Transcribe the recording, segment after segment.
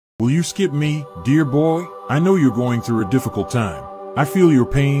Will you skip me, dear boy? I know you're going through a difficult time. I feel your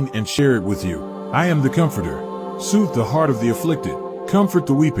pain and share it with you. I am the comforter. Soothe the heart of the afflicted. Comfort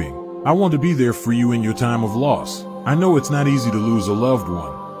the weeping. I want to be there for you in your time of loss. I know it's not easy to lose a loved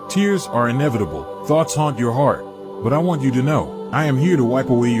one. Tears are inevitable. Thoughts haunt your heart. But I want you to know, I am here to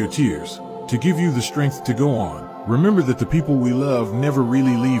wipe away your tears, to give you the strength to go on. Remember that the people we love never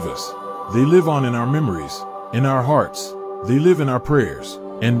really leave us. They live on in our memories, in our hearts. They live in our prayers.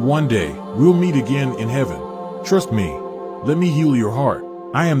 And one day, we'll meet again in heaven. Trust me. Let me heal your heart.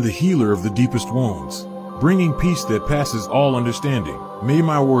 I am the healer of the deepest wounds, bringing peace that passes all understanding. May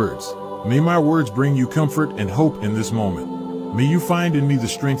my words bring you comfort and hope in this moment. May you find in me the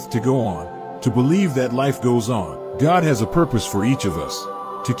strength to go on, to believe that life goes on. God has a purpose for each of us,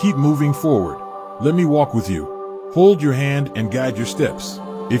 to keep moving forward. Let me walk with you, hold your hand and guide your steps.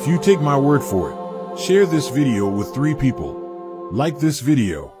 If you take my word for it, share this video with 3 people. Like this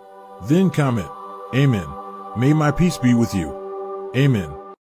video, then comment. Amen. May my peace be with you. Amen.